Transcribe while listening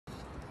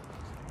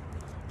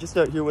just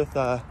out here with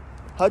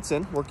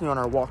Hudson, working on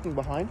our walking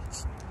behind.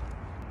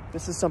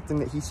 This is something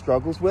that he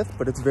struggles with,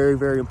 but it's very,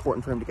 very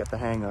important for him to get the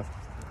hang of.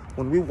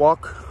 When we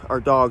walk our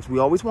dogs, we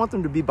always want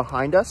them to be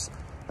behind us,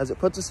 as it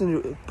puts us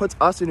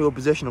into a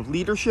position of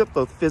leadership,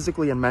 both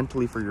physically and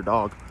mentally, for your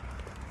dog.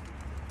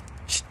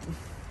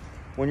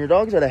 When your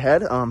dog's at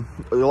ahead,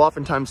 you'll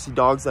oftentimes see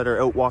dogs that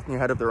are out walking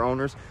ahead of their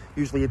owners,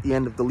 usually at the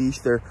end of the leash.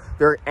 They're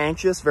very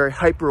anxious, very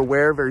hyper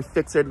aware, very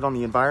fixated on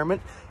the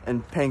environment,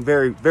 and paying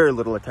very, very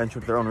little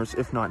attention to their owners,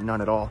 if not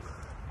none at all.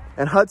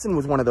 And Hudson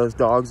was one of those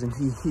dogs, and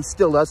he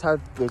still does have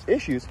those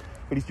issues,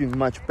 but he's doing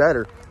much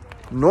better.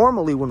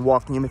 Normally when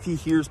walking him, if he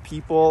hears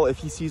people, if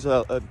he sees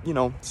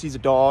sees a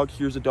dog,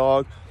 hears a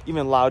dog,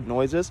 even loud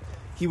noises,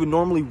 he would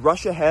normally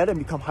rush ahead and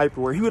become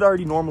hyper aware. He would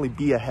already normally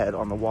be ahead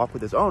on the walk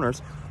with his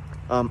owners,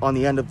 on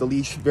the end of the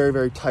leash, very,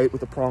 very tight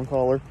with a prong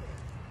collar.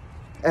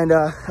 And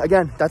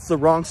again, that's the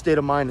wrong state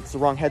of mind. It's the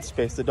wrong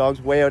headspace. The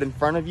dog's way out in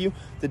front of you.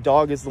 The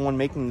dog is the one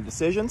making the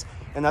decisions,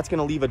 and that's going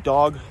to leave a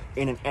dog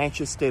in an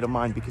anxious state of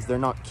mind because they're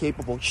not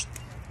capable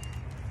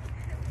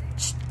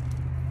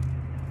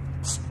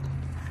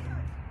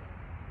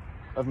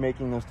of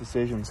making those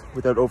decisions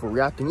without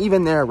overreacting.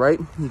 Even there, right?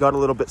 He got a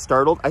little bit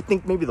startled. I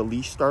think maybe the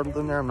leash startled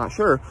him there. I'm not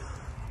sure,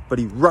 but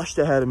he rushed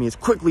ahead of me as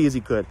quickly as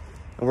he could.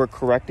 And we're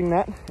correcting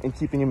that and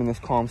keeping him in this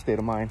calm state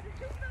of mind.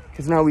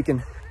 Because now we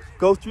can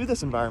go through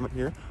this environment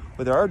here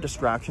where there are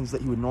distractions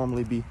that he would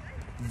normally be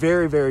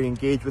very, very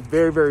engaged with,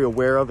 very, very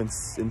aware of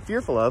and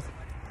fearful of,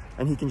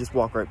 and he can just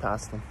walk right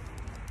past them.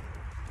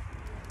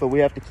 But we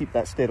have to keep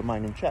that state of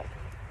mind in check.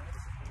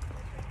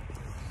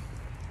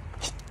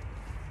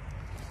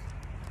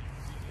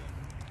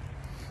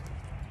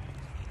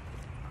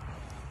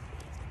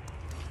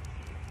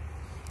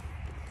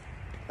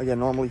 Again,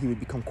 normally he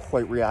would become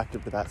quite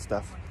reactive to that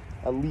stuff.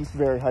 At least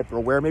very hyper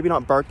aware, maybe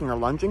not barking or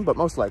lunging, but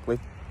most likely.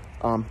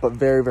 But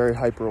very, very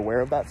hyper aware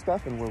of that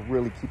stuff, and we're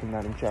really keeping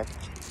that in check.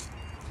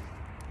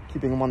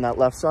 Keeping him on that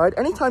left side.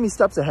 Anytime he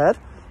steps ahead,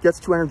 gets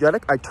too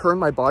energetic, I turn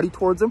my body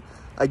towards him.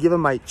 I give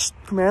him my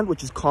command,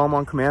 which is calm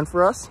on command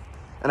for us,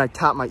 and I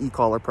tap my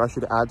e-collar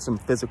pressure to add some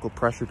physical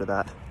pressure to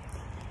that.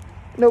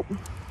 Nope.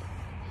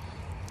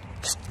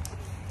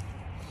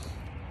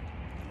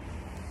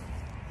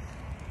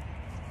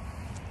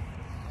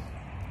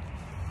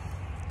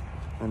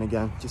 And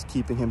again, just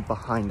keeping him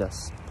behind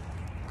us.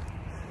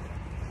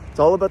 It's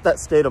all about that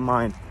state of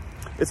mind.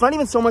 It's not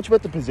even so much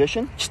about the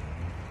position.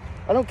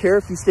 I don't care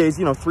if he stays,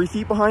 3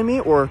 feet behind me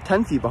or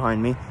 10 feet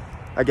behind me.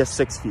 I guess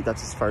 6 feet,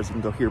 that's as far as you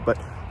can go here. But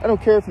I don't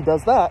care if he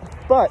does that.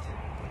 But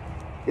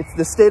it's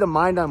the state of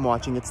mind I'm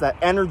watching. It's that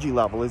energy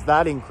level. Is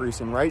that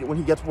increasing, right? When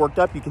he gets worked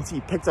up, you can see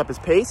he picks up his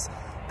pace.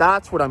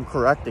 That's what I'm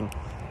correcting.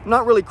 I'm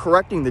not really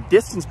correcting the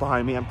distance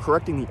behind me. I'm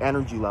correcting the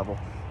energy level.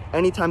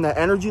 Anytime that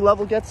energy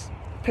level gets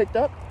picked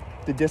up,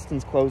 the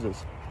distance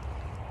closes.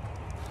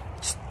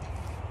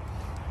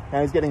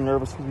 Now he's getting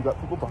nervous because we've got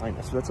people behind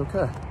us, so that's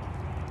okay.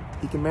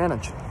 He can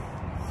manage.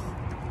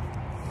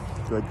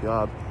 Good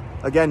job.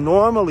 Again,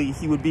 normally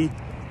he would be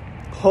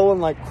pulling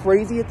like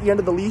crazy at the end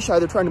of the leash,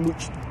 either trying to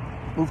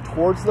move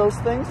towards those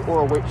things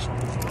or away from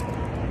them.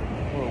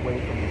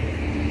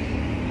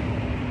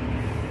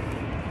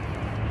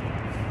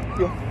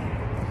 Yeah.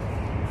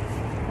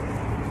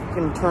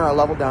 Can turn our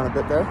level down a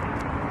bit there.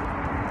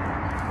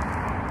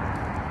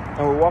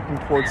 And we're walking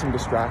towards some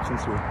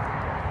distractions here.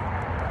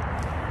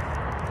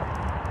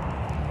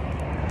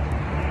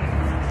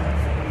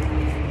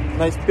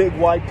 Nice big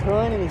wide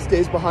turn, and he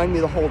stays behind me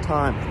the whole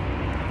time.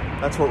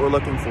 That's what we're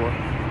looking for.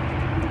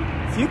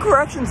 A few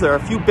corrections there, a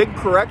few big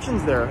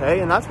corrections there, hey?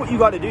 And that's what you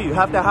got to do. You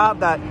have to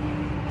have that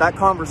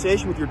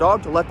conversation with your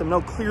dog to let them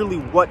know clearly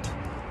what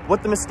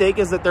the mistake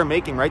is that they're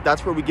making, right?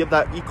 That's where we give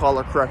that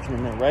e-collar correction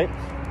in there, right?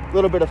 A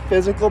little bit of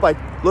physical, by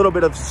a little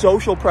bit of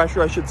social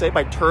pressure, I should say,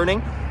 by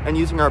turning and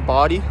using our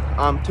body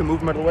to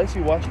move him out of the way. So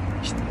you watch.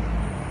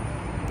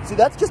 See,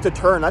 that's just a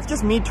turn. That's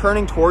just me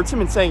turning towards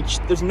him and saying,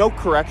 there's no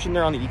correction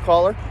there on the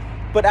e-collar.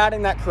 But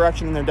adding that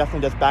correction in there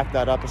definitely does back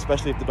that up,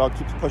 especially if the dog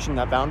keeps pushing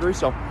that boundary.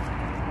 So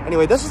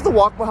anyway, this is the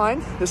walk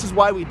behind. This is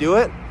why we do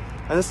it.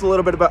 And this is a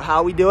little bit about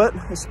how we do it,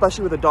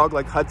 especially with a dog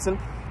like Hudson.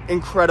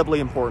 Incredibly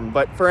important.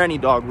 But for any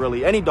dog,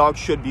 really, any dog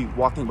should be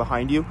walking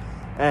behind you.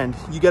 And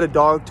you get a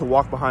dog to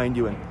walk behind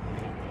you, and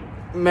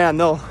man,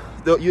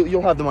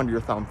 you'll have them under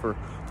your thumb for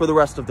the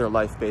rest of their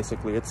life,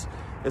 basically. It's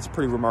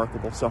pretty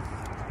remarkable. So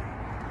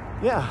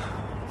yeah.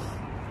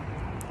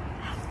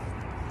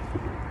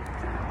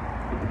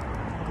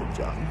 Good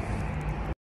job.